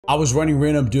I was running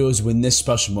random duos when this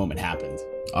special moment happened.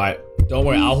 All right, don't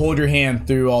worry. I'll hold your hand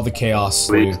through all the chaos.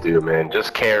 Please do, man.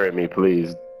 Just carry me,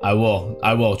 please. I will.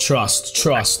 I will. Trust.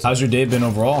 How's your day been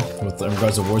overall with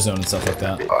regards to Warzone and stuff like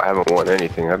that? I haven't won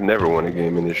anything. I've never won a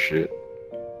game in this shit.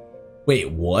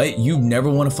 Wait, what? You've never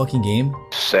won a fucking game?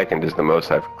 Second is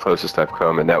the closest I've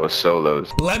come, and that was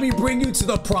solos. Let me bring you to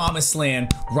the promised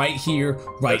land right here,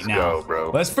 right now. Let's go,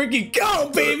 bro. Let's freaking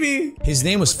go, baby! His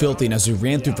name was Filthy, and as we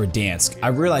ran through Verdansk, I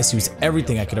realized he was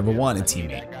everything I could ever want in a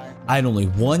teammate. I had only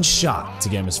one shot to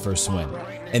get him his first win,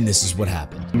 and this is what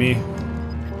happened. Me.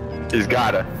 He's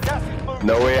gotta.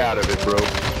 No way out of it, bro.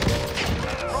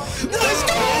 Let's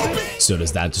go! So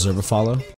does that deserve a follow?